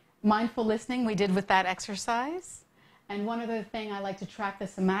 Mindful listening, we did with that exercise. And one other thing, I like to track the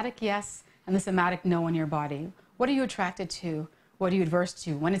somatic yes and the somatic no in your body. What are you attracted to? What are you adverse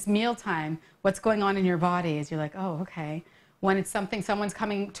to? When it's mealtime, what's going on in your body? Is you're like, oh, okay. When it's something, someone's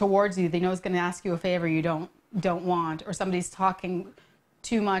coming towards you, they know is going to ask you a favor you don't want, or somebody's talking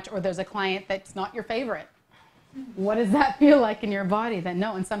too much, or there's a client that's not your favorite. What does that feel like in your body? Then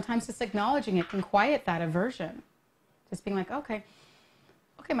no, and sometimes just acknowledging it can quiet that aversion. Just being like, okay,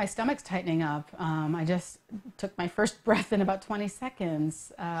 my stomach's tightening up. I just took my first breath in about 20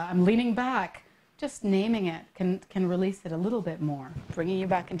 seconds. I'm leaning back. Just naming it can release it a little bit more, bringing you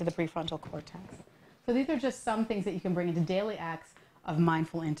back into the prefrontal cortex. So these are just some things that you can bring into daily acts of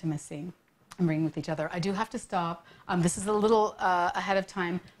mindful intimacy and bring with each other. I do have to stop. This is a little ahead of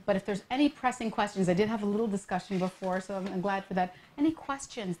time, but if there's any pressing questions, I did have a little discussion before, so I'm glad for that. Any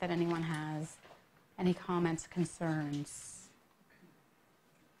questions that anyone has? Any comments, concerns?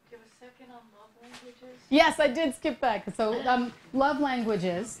 Do you have a second on love languages? Yes, I did skip back. So love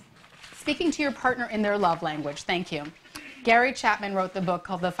languages, speaking to your partner in their love language. Thank you. Gary Chapman wrote the book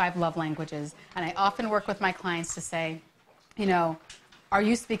called The 5 Love Languages, and I often work with my clients to say, you know, are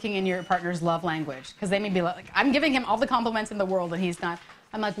you speaking in your partner's love language? Because they may be like, I'm giving him all the compliments in the world and he's not.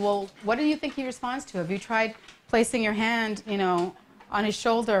 I'm like, well, what do you think he responds to? Have you tried placing your hand, you know, on his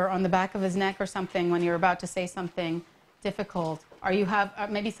shoulder, on the back of his neck or something when you're about to say something difficult? Or you have,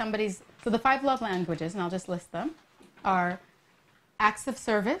 maybe somebody's, so the 5 love languages, and I'll just list them, are acts of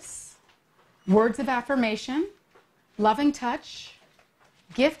service, words of affirmation, loving touch,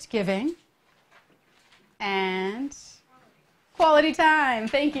 gift giving, and quality time.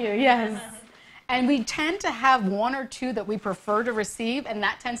 Thank you. Yes. And we tend to have 1 or 2 that we prefer to receive, and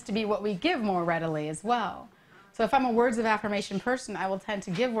that tends to be what we give more readily as well. So if I'm a words of affirmation person, I will tend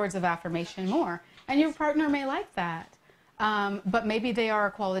to give words of affirmation more. And your partner may like that. But maybe they are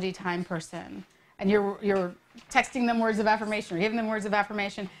a quality time person. And you're texting them words of affirmation or giving them words of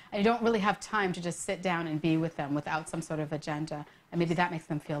affirmation, and you don't really have time to just sit down and be with them without some sort of agenda. And maybe that makes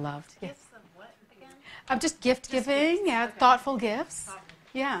them feel loved. Yes. Gifts of what again? Just gift giving, yeah, thoughtful gifts.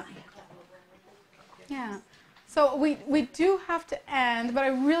 Yeah. Yeah. So we do have to end, but I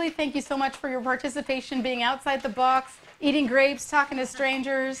really thank you so much for your participation, being outside the box, eating grapes, talking to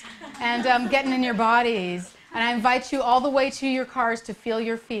strangers, and getting in your bodies. And I invite you all the way to your cars to feel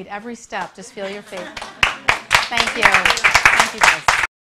your feet. Every step, just feel your feet. Thank you. Thank you, guys.